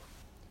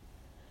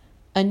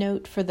A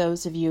note for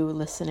those of you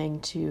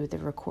listening to the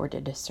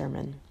recorded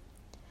sermon.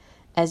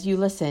 As you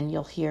listen,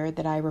 you'll hear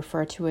that I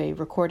refer to a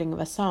recording of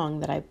a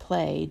song that I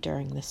play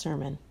during the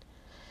sermon.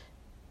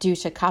 Due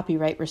to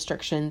copyright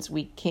restrictions,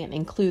 we can't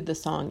include the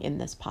song in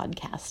this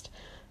podcast,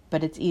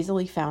 but it's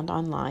easily found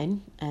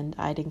online, and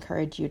I'd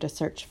encourage you to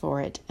search for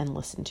it and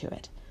listen to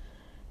it.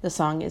 The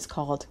song is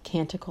called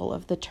Canticle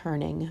of the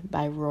Turning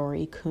by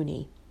Rory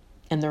Cooney,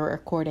 and the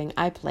recording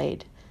I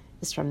played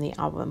is from the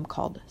album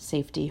called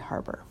Safety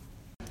Harbor.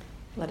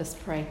 Let us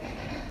pray.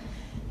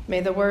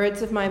 May the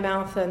words of my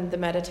mouth and the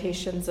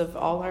meditations of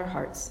all our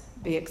hearts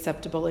be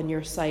acceptable in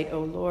your sight, O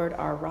Lord,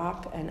 our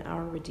rock and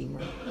our Redeemer.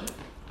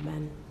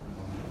 Amen.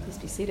 Please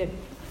be seated.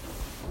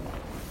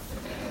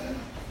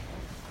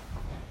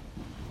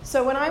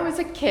 So when I was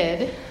a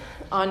kid,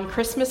 on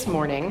Christmas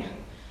morning,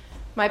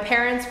 my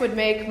parents would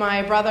make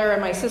my brother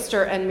and my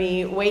sister and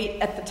me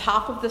wait at the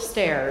top of the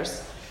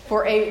stairs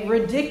for a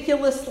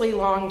ridiculously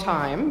long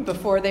time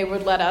before they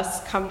would let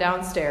us come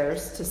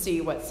downstairs to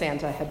see what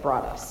Santa had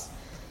brought us.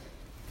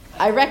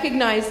 I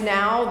recognize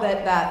now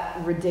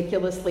that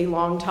ridiculously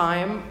long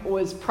time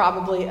was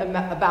probably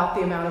about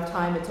the amount of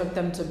time it took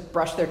them to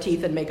brush their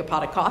teeth and make a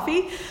pot of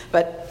coffee,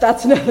 but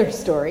that's another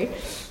story.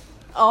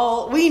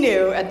 All we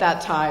knew at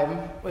that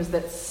time was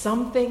that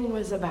something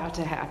was about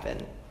to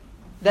happen,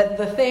 that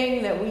the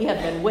thing that we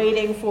had been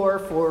waiting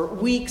for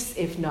weeks,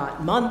 if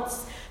not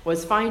months,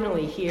 was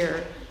finally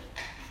here.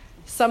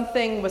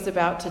 Something was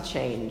about to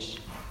change,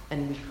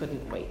 and we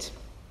couldn't wait.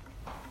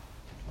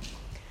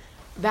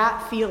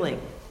 That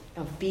feeling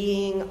of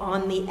being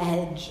on the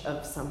edge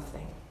of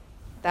something,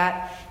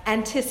 that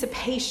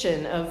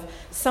anticipation of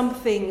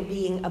something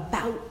being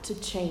about to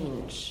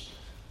change,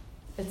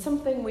 it's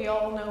something we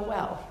all know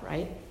well,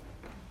 right?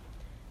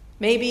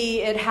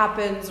 Maybe it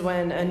happens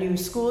when a new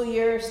school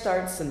year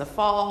starts in the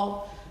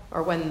fall,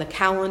 or when the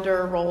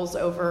calendar rolls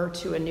over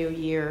to a new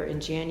year in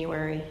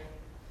January.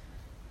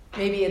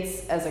 Maybe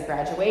it's as a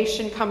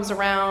graduation comes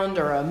around,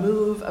 or a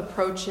move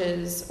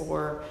approaches,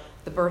 or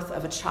the birth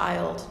of a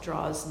child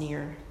draws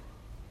near.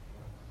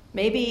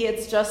 Maybe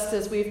it's just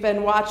as we've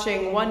been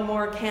watching one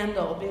more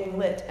candle being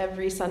lit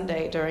every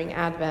Sunday during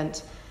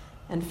Advent,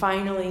 and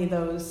finally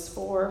those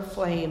 4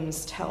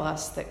 flames tell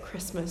us that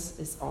Christmas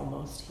is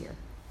almost here.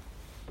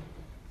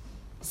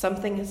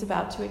 Something is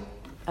about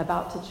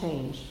to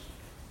change,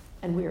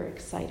 and we're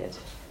excited.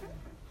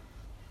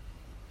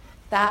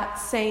 That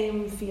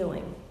same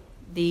feeling,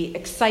 the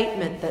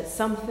excitement that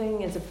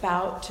something is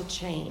about to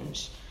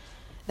change,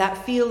 that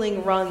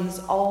feeling runs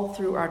all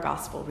through our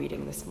gospel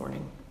reading this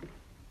morning.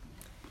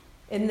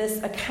 In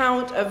this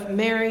account of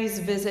Mary's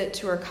visit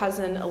to her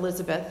cousin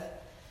Elizabeth,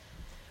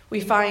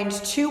 we find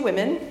 2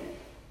 women,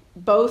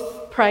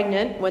 both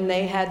pregnant when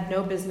they had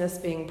no business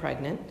being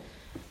pregnant,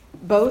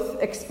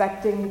 both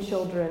expecting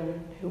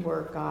children who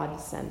were God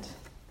sent.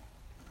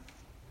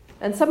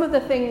 And some of the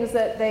things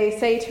that they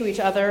say to each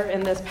other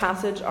in this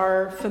passage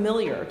are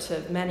familiar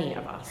to many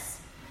of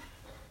us.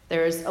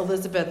 There's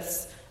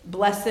Elizabeth's,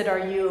 "Blessed are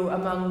you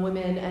among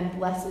women, and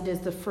blessed is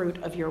the fruit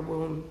of your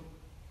womb."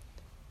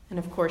 And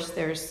of course,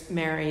 there's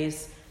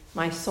Mary's,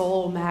 "My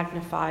soul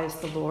magnifies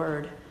the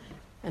Lord,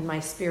 and my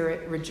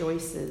spirit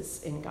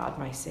rejoices in God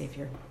my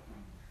Savior."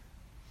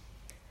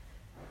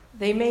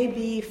 They may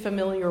be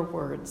familiar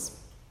words,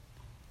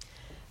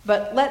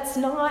 but let's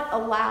not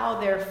allow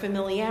their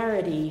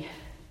familiarity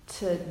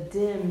to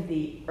dim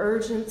the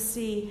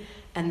urgency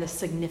and the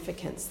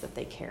significance that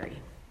they carry.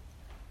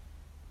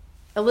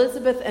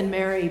 Elizabeth and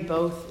Mary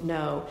both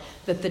know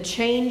that the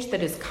change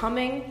that is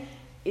coming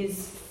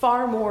is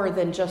far more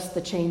than just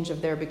the change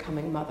of their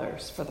becoming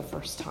mothers for the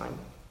first time.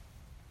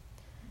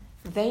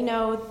 They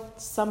know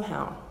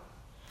somehow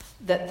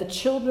that the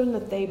children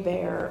that they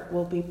bear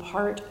will be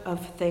part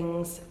of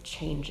things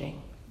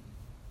changing.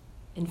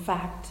 In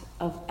fact,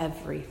 of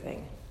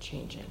everything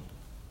changing.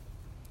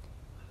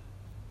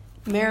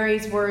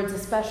 Mary's words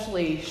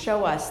especially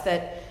show us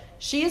that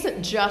she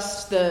isn't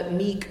just the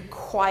meek,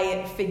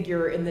 quiet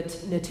figure in the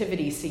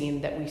nativity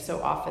scene that we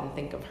so often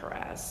think of her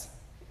as.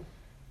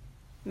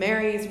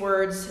 Mary's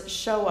words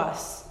show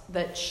us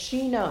that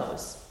she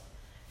knows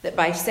that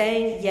by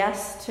saying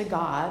yes to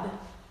God,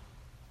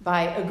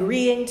 by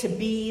agreeing to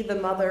be the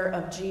mother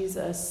of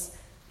Jesus,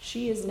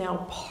 she is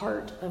now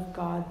part of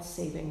God's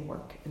saving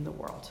work in the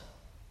world.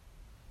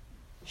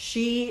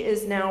 She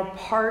is now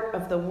part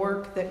of the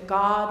work that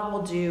God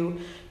will do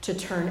to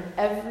turn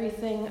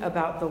everything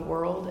about the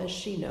world as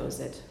she knows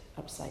it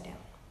upside down.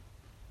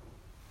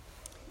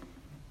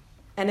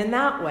 And in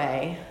that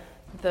way,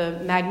 the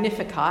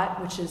Magnificat,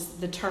 which is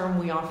the term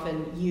we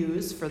often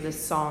use for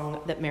this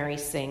song that Mary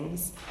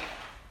sings,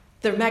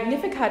 the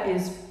Magnificat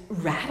is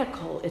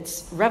radical,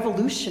 it's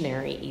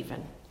revolutionary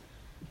even.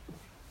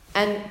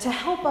 And to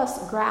help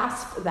us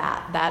grasp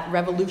that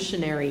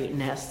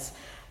revolutionariness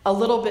a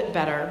little bit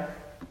better,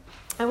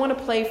 I want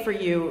to play for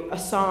you a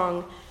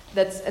song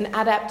that's an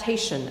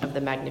adaptation of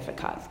the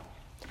Magnificat.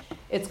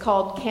 It's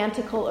called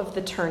Canticle of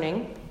the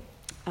Turning.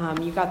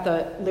 You got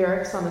the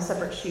lyrics on a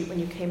separate sheet when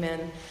you came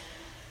in.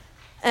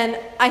 And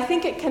I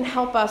think it can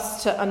help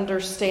us to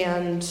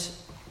understand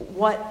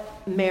what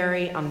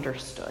Mary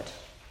understood,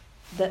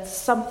 that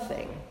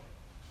something,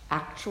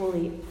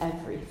 actually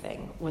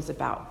everything, was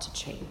about to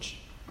change.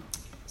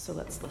 So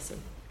let's listen.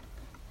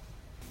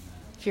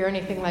 If you're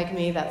anything like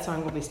me, that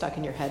song will be stuck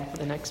in your head for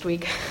the next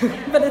week,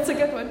 but it's a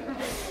good one.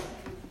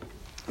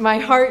 My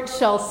heart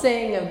shall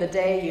sing of the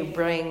day you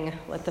bring.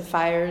 Let the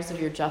fires of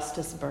your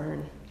justice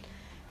burn.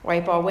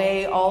 Wipe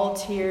away all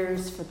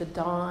tears, for the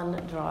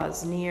dawn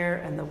draws near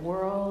and the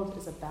world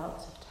is about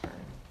to turn.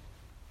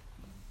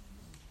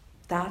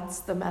 That's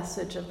the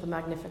message of the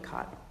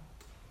Magnificat.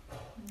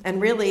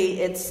 And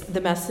really, it's the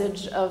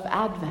message of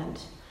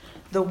Advent.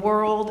 The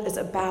world is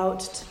about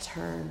to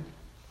turn.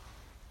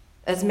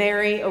 As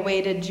Mary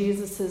awaited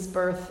Jesus'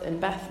 birth in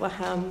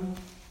Bethlehem,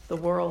 the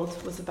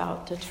world was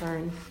about to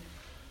turn.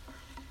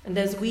 And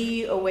as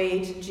we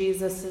await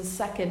Jesus'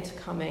 second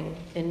coming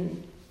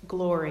in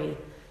glory,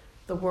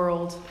 the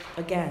world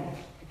again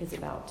is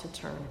about to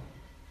turn.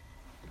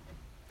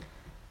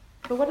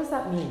 But what does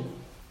that mean?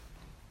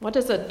 What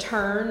does a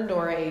turned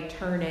or a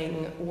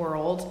turning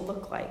world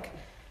look like?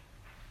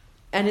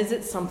 And is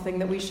it something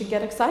that we should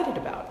get excited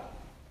about?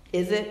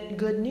 Is it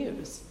good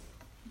news?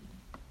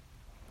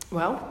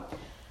 Well,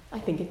 I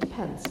think it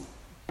depends.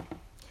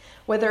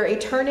 Whether a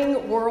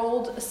turning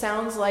world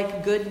sounds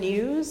like good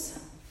news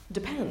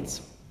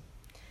depends.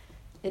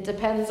 It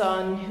depends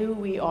on who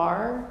we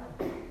are,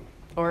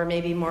 or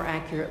maybe more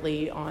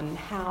accurately, on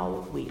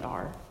how we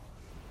are.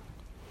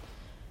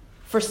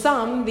 For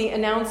some, the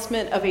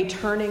announcement of a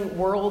turning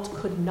world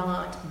could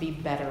not be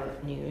better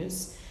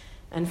news,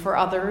 and for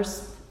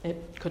others,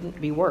 it couldn't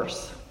be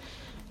worse.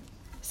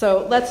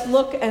 So let's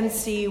look and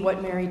see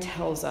what Mary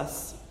tells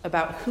us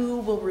about who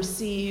will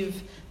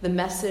receive the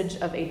message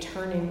of a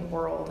turning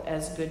world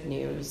as good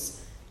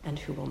news and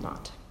who will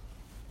not.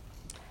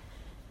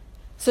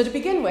 So to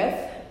begin with,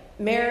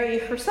 Mary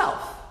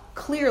herself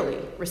clearly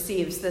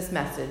receives this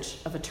message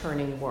of a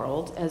turning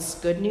world as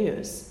good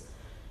news.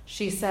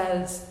 She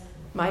says,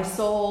 "My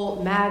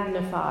soul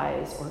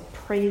magnifies or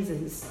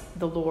praises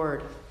the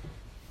Lord,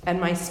 and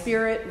my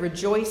spirit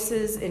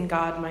rejoices in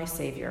God my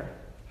Savior,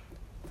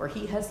 for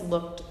he has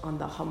looked on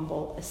the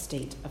humble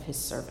estate of his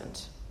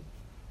servant."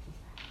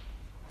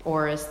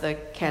 Or as the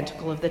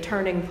Canticle of the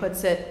Turning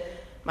puts it,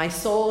 "My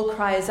soul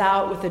cries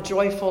out with a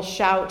joyful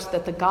shout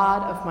that the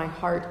God of my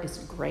heart is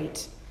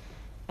great,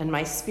 and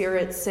my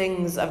spirit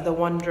sings of the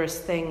wondrous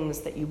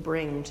things that you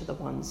bring to the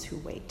ones who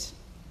wait."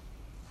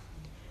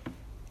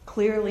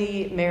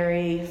 Clearly,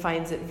 Mary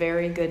finds it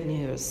very good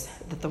news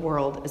that the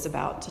world is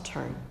about to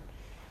turn.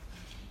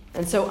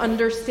 And so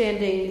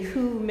understanding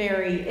who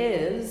Mary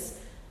is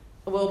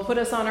will put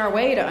us on our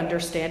way to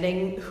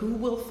understanding who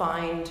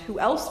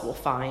else will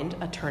find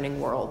a turning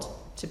world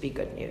to be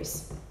good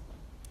news.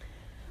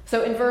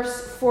 So in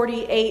verse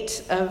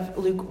 48 of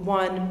Luke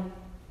 1,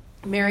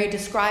 Mary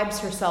describes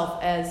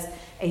herself as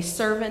a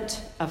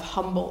servant of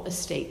humble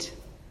estate.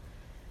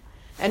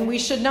 And we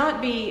should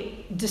not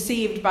be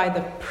deceived by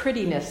the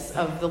prettiness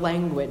of the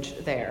language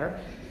there.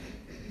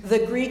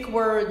 The Greek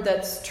word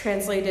that's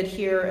translated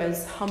here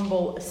as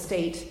humble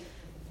estate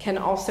can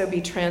also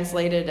be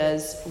translated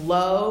as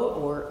low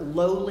or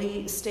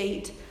lowly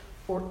state,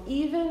 or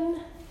even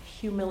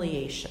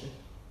humiliation.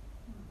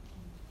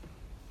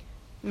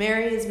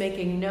 Mary is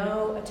making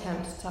no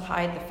attempt to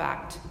hide the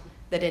fact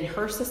that in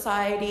her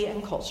society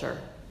and culture,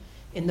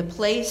 in the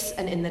place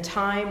and in the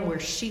time where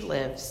she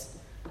lives,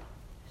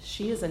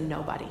 she is a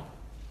nobody.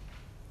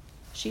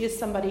 She is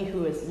somebody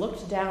who is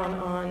looked down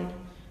on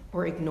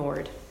or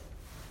ignored.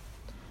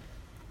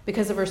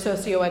 Because of her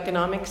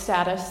socioeconomic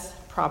status,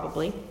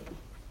 probably.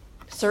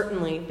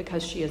 Certainly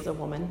because she is a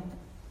woman.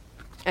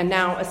 And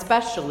now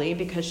especially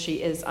because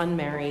she is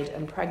unmarried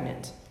and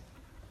pregnant.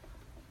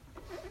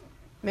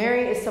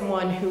 Mary is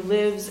someone who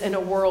lives in a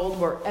world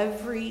where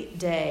every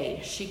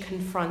day she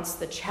confronts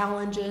the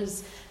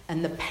challenges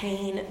and the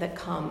pain that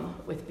come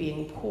with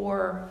being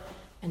poor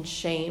and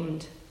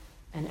shamed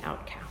and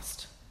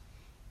outcast.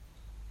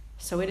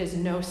 So it is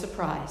no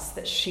surprise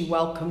that she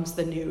welcomes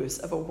the news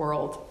of a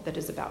world that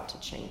is about to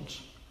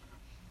change.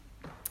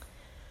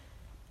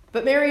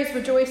 But Mary's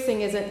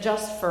rejoicing isn't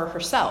just for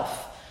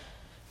herself.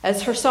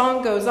 As her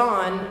song goes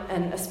on,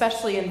 and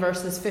especially in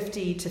verses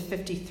 50 to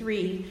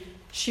 53,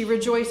 she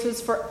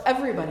rejoices for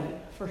everybody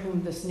for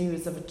whom this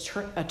news of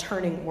a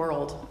turning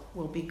world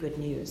will be good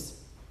news.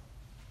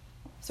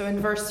 So in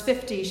verse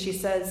 50, she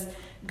says,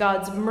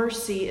 "God's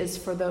mercy is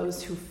for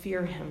those who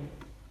fear him."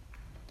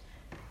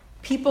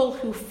 People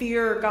who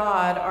fear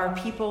God are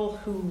people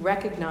who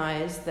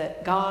recognize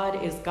that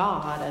God is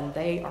God and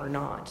they are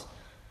not.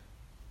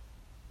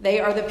 They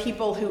are the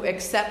people who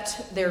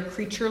accept their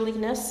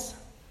creatureliness,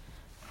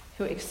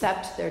 who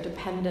accept their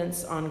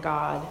dependence on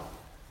God,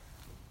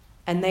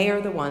 and they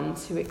are the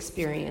ones who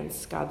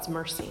experience God's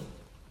mercy.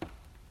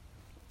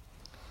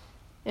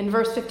 In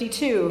verse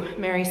 52,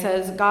 Mary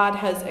says, "God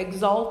has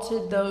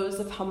exalted those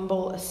of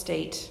humble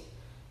estate."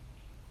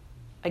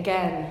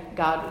 Again,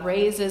 God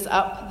raises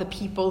up the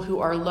people who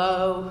are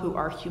low, who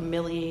are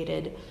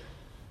humiliated.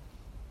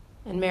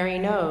 And Mary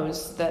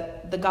knows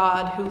that the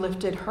God who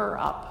lifted her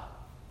up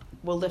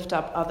will lift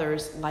up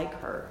others like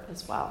her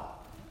as well.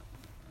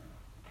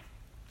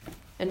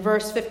 In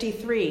verse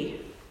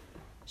 53,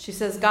 she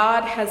says,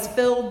 God has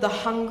filled the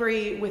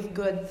hungry with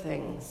good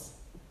things.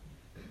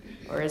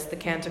 Or as the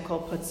canticle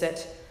puts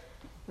it,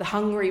 the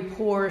hungry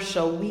poor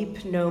shall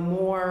weep no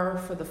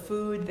more for the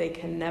food they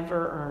can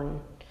never earn.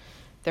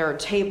 There are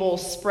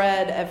tables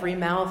spread, every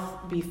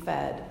mouth be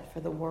fed, for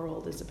the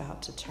world is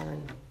about to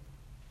turn.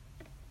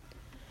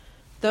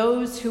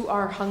 Those who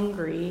are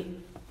hungry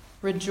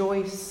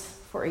rejoice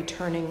for a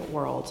turning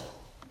world,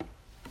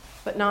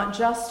 but not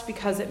just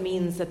because it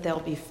means that they'll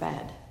be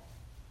fed.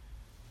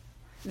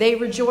 They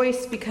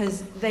rejoice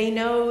because they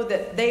know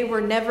that they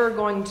were never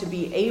going to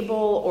be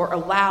able or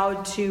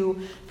allowed to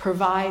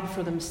provide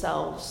for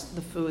themselves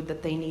the food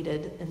that they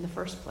needed in the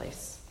first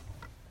place.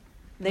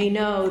 They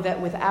know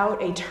that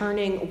without a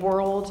turning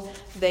world,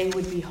 they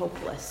would be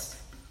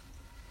hopeless.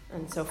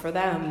 And so for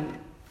them,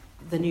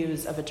 the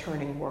news of a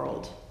turning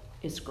world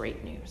is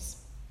great news.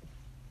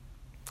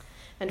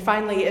 And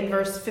finally, in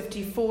verse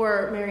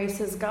 54, Mary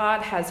says,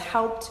 God has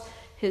helped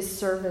his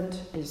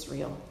servant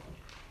Israel.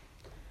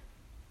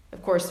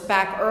 Of course,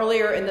 back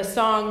earlier in the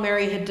song,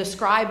 Mary had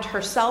described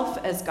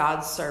herself as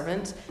God's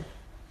servant.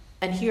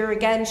 And here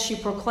again, she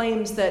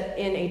proclaims that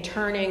in a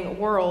turning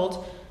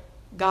world,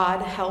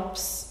 God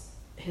helps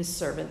his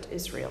servant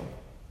Israel.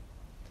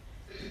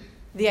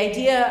 The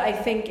idea, I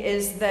think,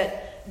 is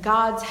that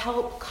God's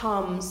help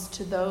comes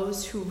to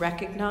those who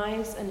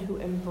recognize and who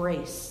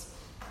embrace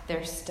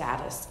their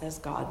status as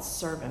God's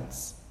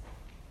servants.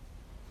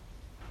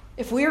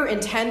 If we're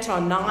intent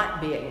on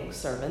not being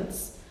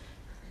servants,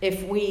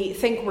 if we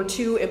think we're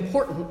too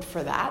important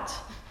for that,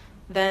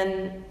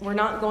 then we're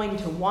not going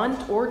to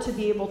want or to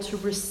be able to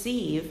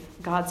receive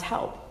God's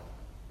help.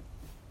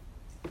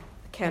 The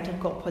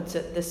canticle puts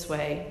it this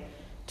way: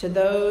 to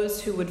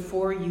those who would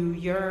for you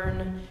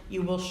yearn,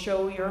 you will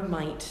show your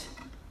might,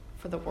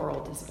 for the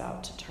world is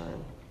about to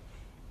turn.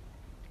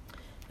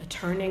 A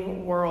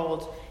turning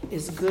world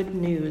is good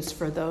news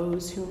for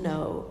those who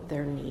know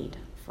their need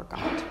for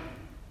God.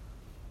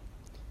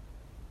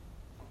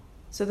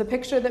 So the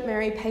picture that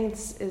Mary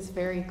paints is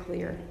very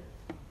clear.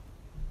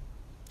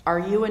 Are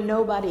you a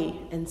nobody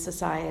in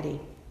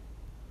society?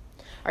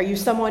 Are you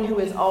someone who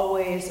is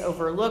always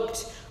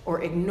overlooked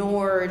or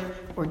ignored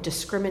or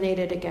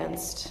discriminated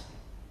against?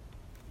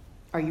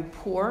 Are you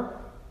poor?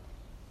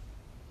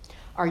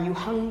 Are you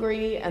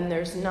hungry and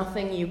there's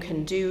nothing you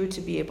can do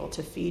to be able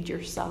to feed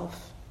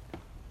yourself?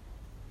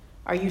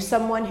 Are you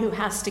someone who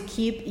has to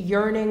keep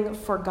yearning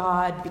for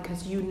God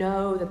because you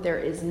know that there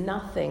is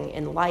nothing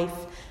in life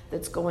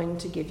that's going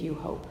to give you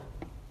hope?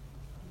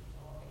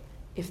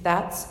 If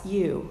that's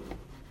you,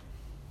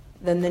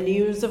 then the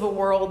news of a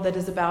world that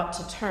is about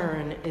to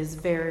turn is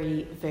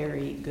very,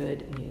 very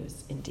good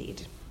news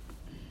indeed.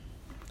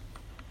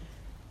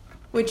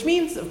 Which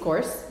means, of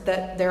course,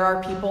 that there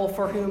are people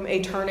for whom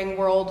a turning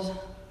world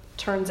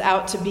turns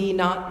out to be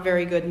not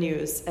very good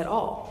news at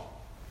all.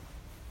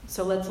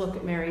 So let's look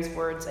at Mary's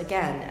words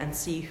again and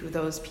see who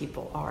those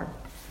people are.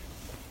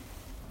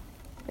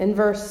 In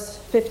verse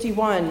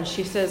 51,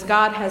 she says,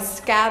 God has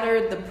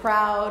scattered the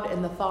proud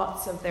in the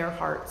thoughts of their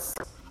hearts.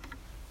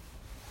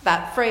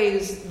 That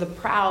phrase, the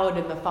proud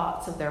in the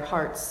thoughts of their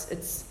hearts,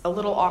 it's a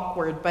little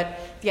awkward, but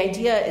the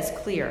idea is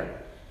clear.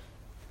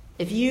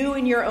 If you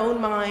in your own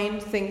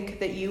mind think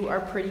that you are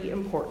pretty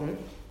important,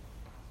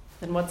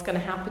 then what's going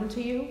to happen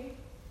to you?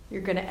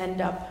 You're going to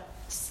end up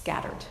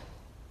scattered.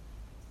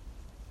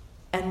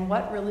 And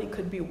what really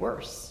could be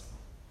worse?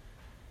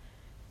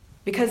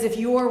 Because if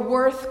your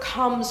worth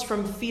comes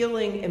from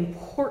feeling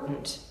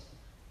important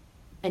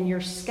and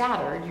you're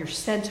scattered, you're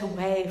sent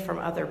away from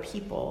other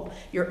people,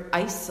 you're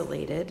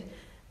isolated,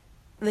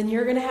 then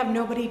you're going to have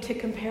nobody to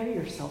compare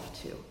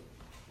yourself to.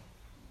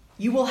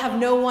 You will have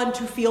no one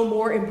to feel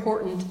more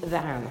important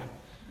than.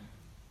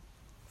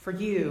 For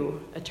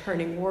you, a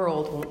turning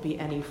world won't be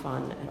any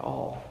fun at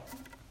all.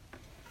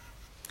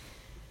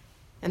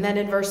 And then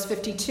in verse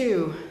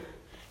 52,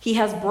 he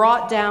has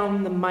brought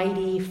down the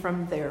mighty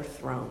from their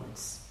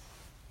thrones.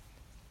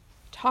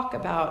 Talk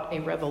about a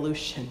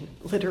revolution,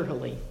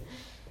 literally.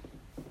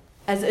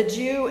 As a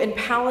Jew in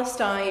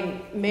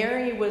Palestine,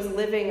 Mary was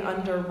living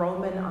under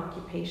Roman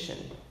occupation.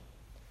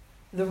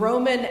 The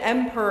Roman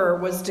emperor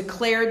was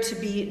declared to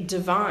be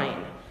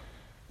divine.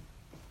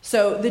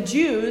 So the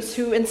Jews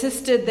who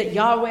insisted that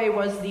Yahweh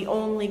was the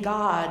only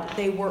God,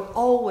 they were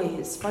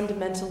always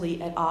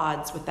fundamentally at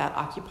odds with that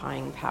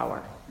occupying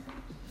power.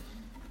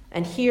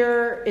 And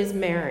here is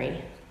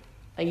Mary,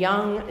 a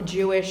young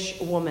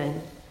Jewish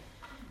woman,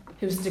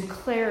 who's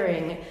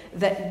declaring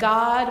that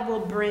God will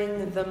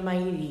bring the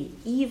mighty,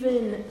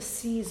 even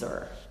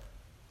Caesar,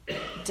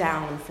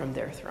 down from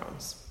their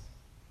thrones.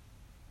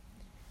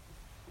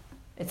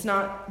 It's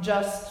not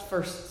just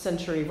first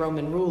century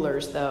Roman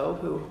rulers, though,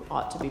 who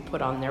ought to be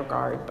put on their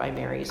guard by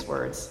Mary's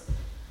words.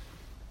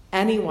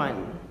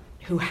 Anyone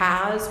who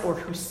has or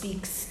who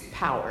seeks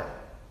power,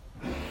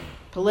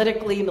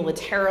 politically,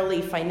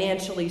 militarily,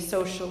 financially,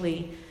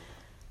 socially,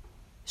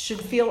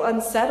 should feel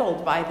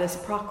unsettled by this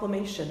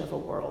proclamation of a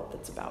world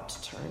that's about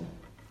to turn.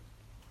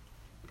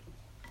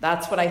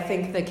 That's what I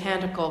think the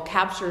canticle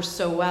captures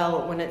so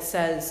well when it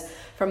says,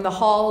 "From the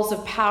halls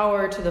of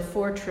power to the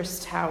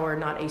fortress tower,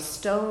 not a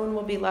stone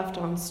will be left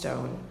on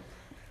stone.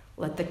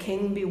 Let the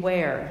king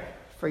beware,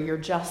 for your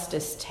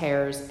justice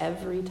tears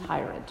every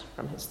tyrant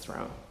from his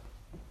throne."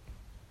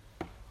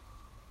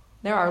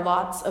 There are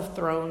lots of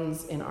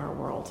thrones in our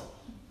world,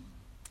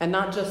 and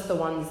not just the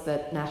ones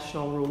that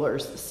national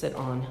rulers sit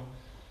on.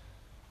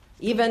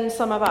 Even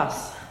some of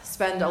us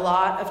spend a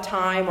lot of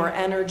time or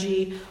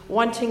energy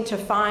wanting to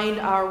find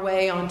our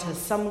way onto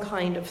some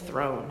kind of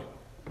throne,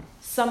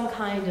 some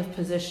kind of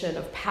position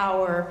of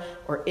power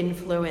or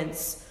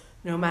influence,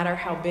 no matter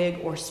how big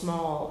or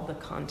small the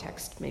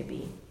context may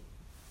be.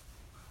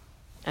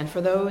 And for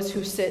those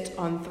who sit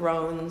on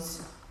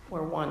thrones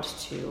or want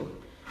to,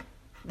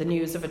 the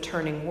news of a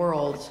turning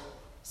world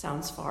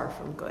sounds far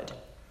from good.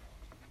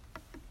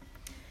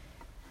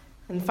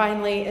 And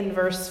finally, in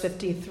verse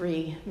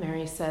 53,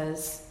 Mary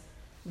says,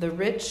 "The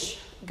rich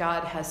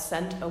God has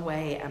sent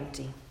away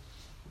empty."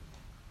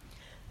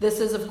 This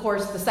is, of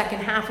course, the second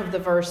half of the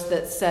verse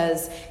that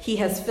says, "He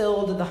has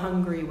filled the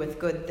hungry with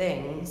good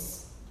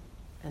things,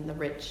 and the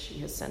rich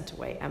he has sent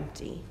away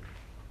empty."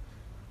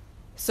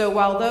 So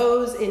while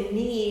those in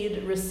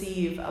need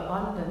receive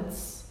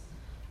abundance,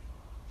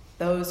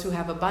 those who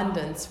have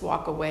abundance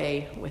walk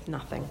away with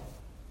nothing.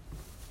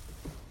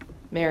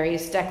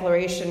 Mary's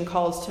declaration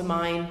calls to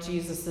mind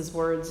Jesus'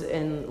 words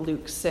in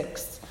Luke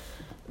 6.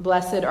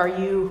 "Blessed are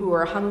you who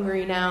are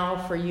hungry now,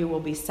 for you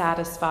will be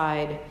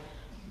satisfied.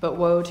 But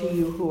woe to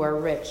you who are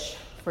rich,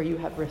 for you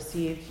have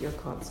received your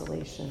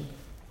consolation."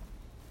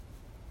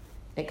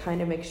 It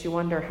kind of makes you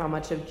wonder how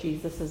much of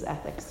Jesus'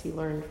 ethics he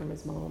learned from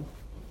his mom.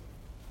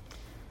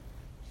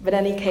 But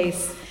in any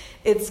case,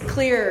 it's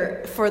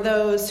clear for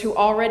those who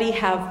already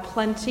have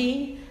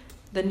plenty,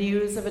 the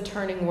news of a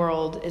turning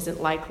world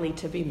isn't likely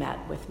to be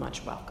met with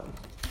much welcome.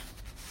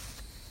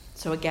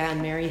 So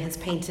again, Mary has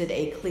painted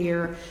a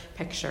clear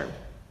picture.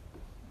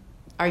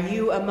 Are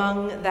you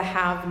among the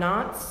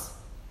have-nots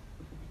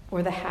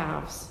or the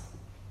haves?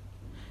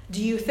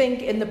 Do you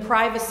think in the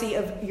privacy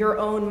of your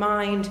own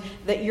mind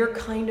that you're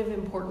kind of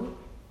important?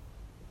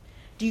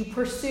 Do you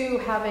pursue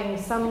having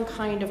some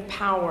kind of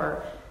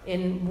power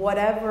in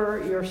whatever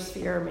your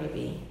sphere may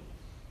be?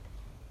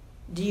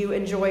 Do you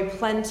enjoy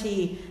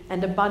plenty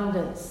and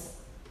abundance,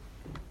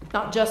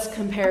 not just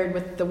compared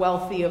with the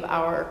wealthy of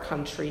our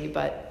country,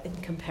 but in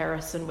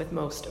comparison with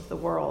most of the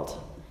world?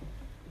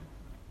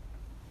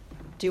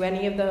 Do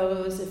any of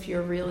those, if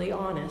you're really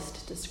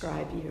honest,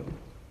 describe you?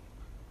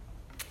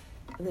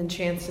 And then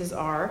chances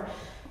are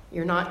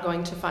you're not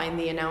going to find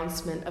the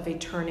announcement of a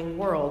turning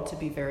world to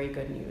be very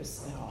good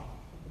news at all.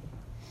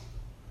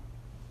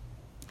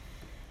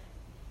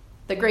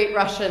 The great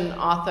Russian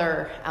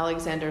author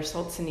Alexander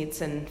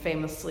Solzhenitsyn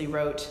famously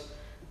wrote,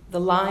 "The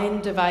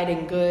line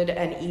dividing good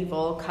and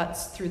evil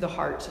cuts through the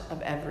heart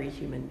of every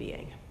human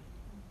being."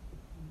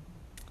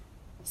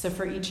 So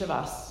for each of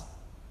us,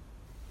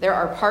 there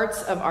are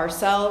parts of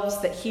ourselves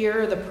that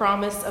hear the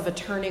promise of a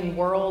turning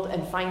world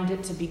and find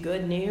it to be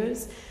good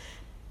news,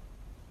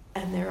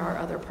 and there are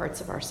other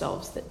parts of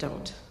ourselves that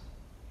don't.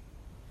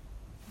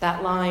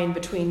 That line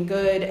between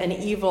good and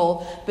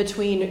evil,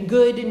 between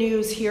good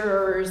news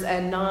hearers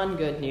and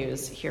non-good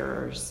news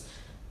hearers,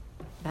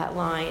 that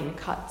line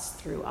cuts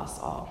through us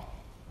all.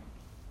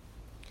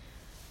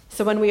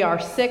 So when we are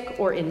sick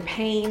or in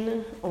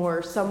pain,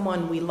 or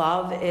someone we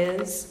love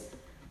is,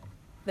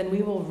 then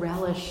we will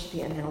relish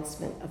the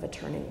announcement of a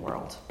turning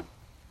world.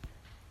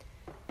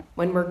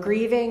 When we're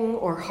grieving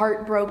or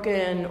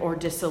heartbroken or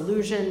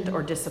disillusioned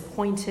or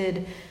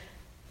disappointed,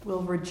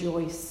 we'll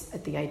rejoice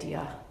at the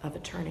idea of a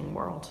turning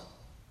world.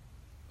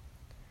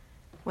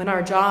 When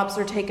our jobs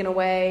are taken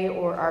away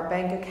or our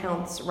bank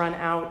accounts run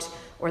out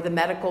or the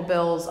medical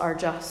bills are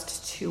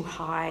just too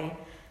high,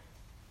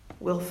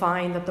 we'll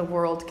find that the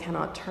world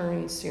cannot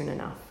turn soon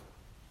enough.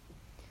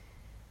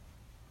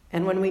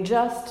 And when we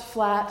just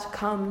flat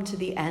come to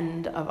the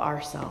end of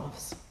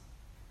ourselves,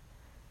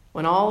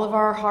 when all of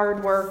our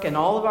hard work and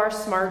all of our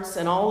smarts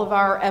and all of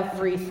our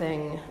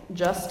everything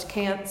just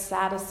can't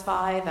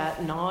satisfy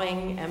that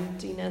gnawing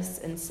emptiness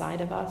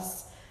inside of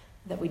us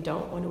that we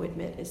don't want to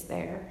admit is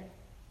there,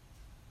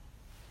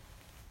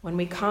 when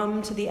we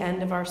come to the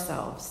end of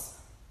ourselves,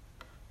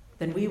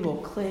 then we will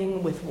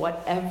cling with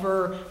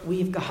whatever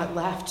we've got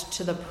left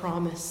to the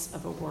promise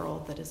of a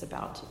world that is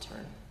about to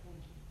turn.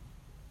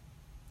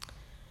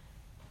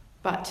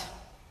 But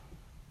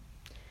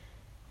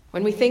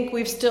when we think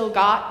we've still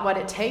got what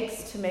it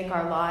takes to make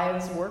our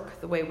lives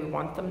work the way we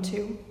want them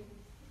to,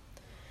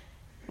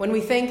 when we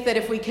think that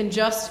if we can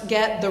just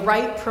get the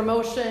right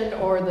promotion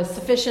or the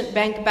sufficient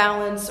bank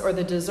balance or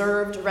the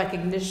deserved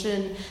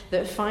recognition,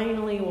 that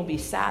finally we'll be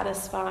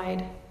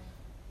satisfied,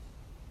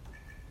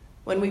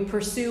 when we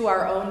pursue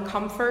our own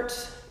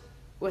comfort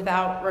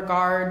without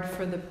regard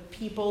for the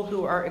people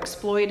who are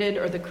exploited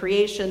or the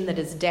creation that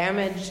is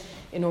damaged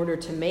in order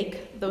to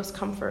make those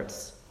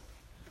comforts,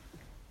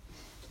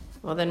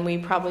 well, then we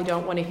probably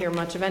don't want to hear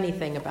much of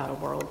anything about a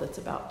world that's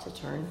about to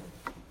turn.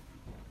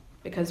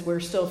 because we're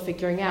still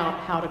figuring out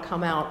how to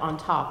come out on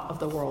top of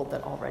the world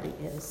that already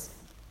is.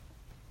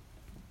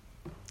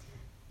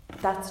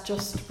 That's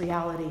just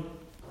reality.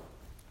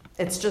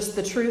 It's just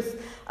the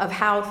truth of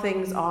how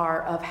things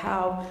are, of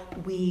how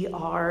we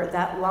are.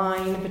 That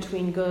line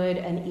between good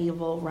and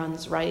evil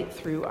runs right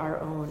through our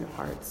own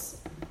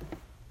hearts.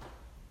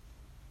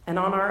 And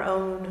on our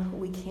own,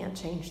 we can't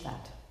change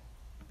that.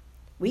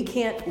 We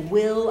can't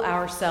will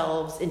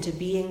ourselves into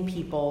being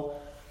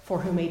people for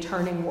whom a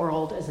turning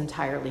world is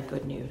entirely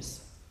good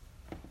news.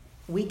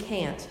 We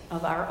can't,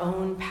 of our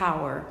own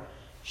power,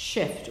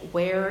 shift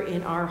where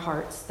in our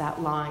hearts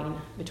that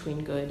line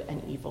between good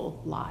and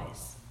evil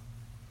lies.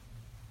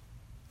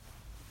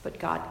 But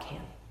God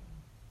can.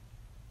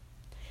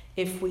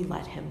 If we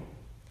let him,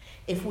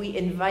 if we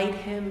invite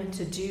him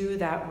to do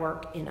that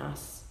work in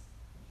us,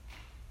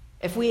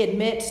 if we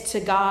admit to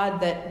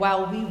God that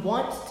while we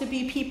want to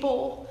be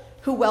people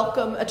who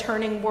welcome a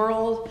turning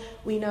world,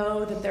 we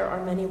know that there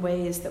are many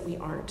ways that we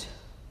aren't.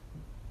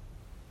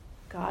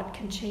 God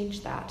can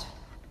change that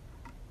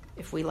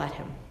if we let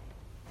him.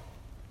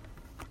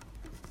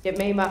 It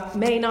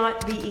may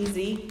not be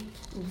easy.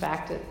 In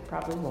fact, it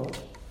probably won't.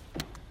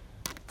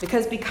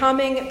 Because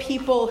becoming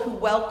people who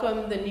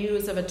welcome the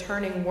news of a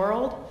turning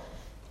world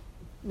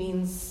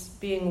means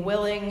being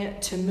willing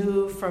to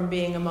move from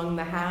being among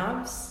the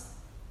haves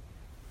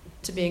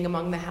to being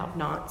among the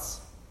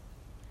have-nots.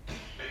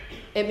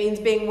 It means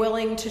being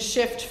willing to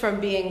shift from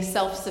being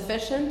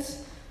self-sufficient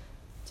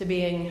to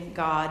being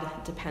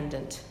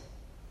God-dependent.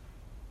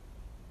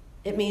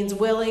 It means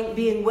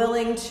being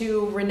willing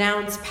to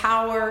renounce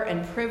power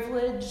and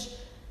privilege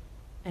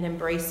and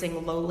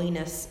embracing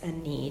lowliness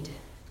and need.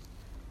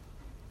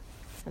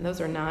 And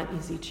those are not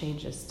easy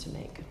changes to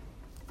make.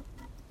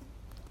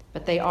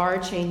 But they are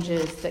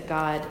changes that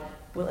God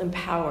will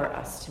empower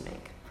us to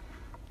make.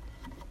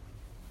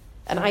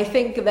 And I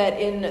think that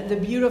in the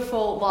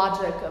beautiful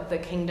logic of the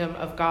kingdom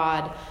of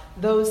God,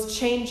 those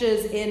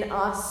changes in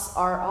us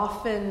are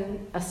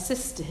often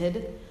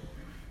assisted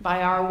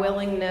by our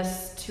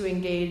willingness to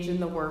engage in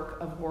the work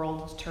of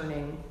world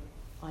turning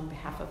on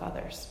behalf of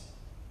others.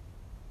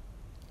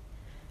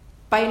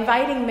 By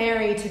inviting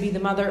Mary to be the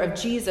mother of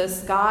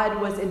Jesus,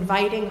 God was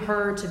inviting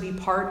her to be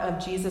part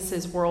of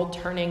Jesus' world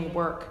turning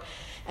work.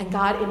 And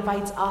God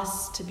invites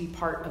us to be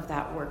part of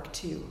that work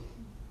too,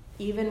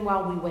 even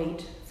while we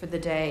wait for the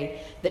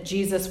day that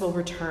Jesus will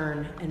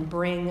return and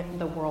bring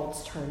the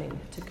world's turning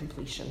to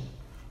completion.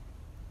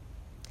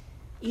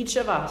 Each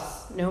of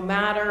us, no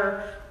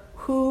matter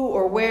who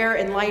or where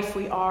in life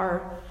we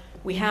are,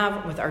 we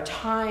have with our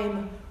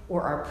time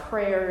or our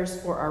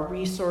prayers or our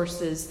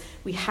resources,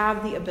 we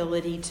have the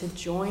ability to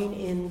join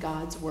in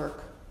God's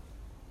work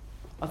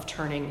of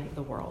turning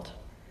the world.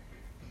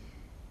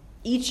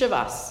 Each of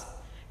us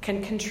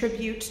can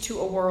contribute to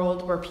a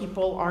world where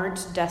people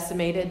aren't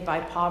decimated by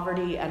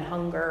poverty and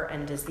hunger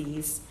and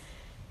disease,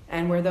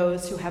 and where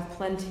those who have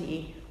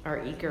plenty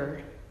are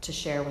eager to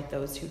share with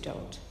those who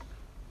don't.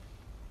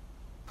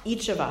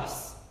 Each of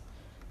us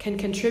can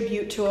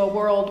contribute to a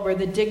world where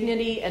the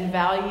dignity and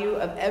value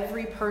of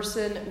every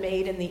person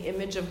made in the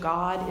image of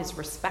God is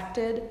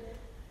respected,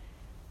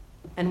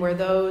 and where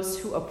those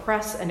who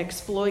oppress and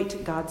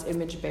exploit God's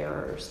image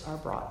bearers are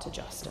brought to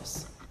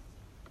justice.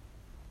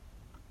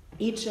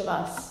 Each of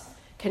us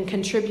can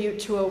contribute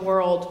to a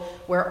world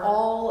where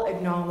all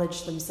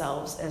acknowledge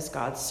themselves as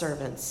God's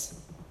servants,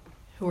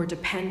 who are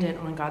dependent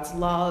on God's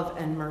love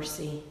and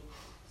mercy,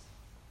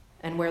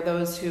 and where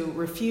those who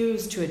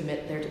refuse to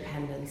admit their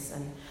dependence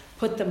and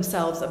put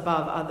themselves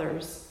above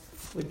others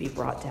would be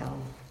brought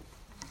down.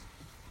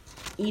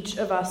 Each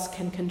of us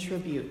can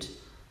contribute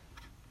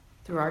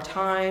through our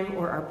time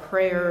or our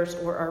prayers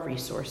or our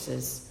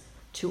resources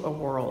to a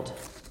world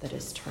that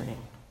is turning.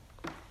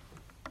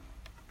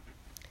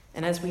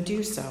 And as we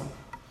do so,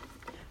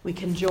 we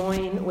can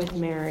join with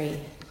Mary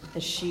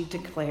as she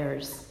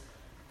declares,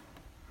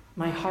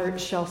 "My heart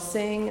shall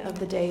sing of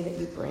the day that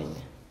you bring.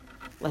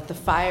 Let the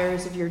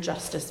fires of your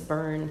justice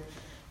burn.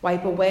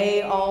 Wipe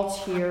away all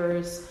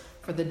tears,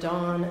 for the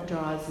dawn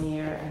draws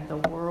near and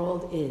the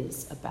world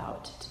is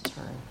about to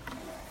turn."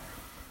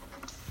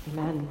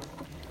 Amen.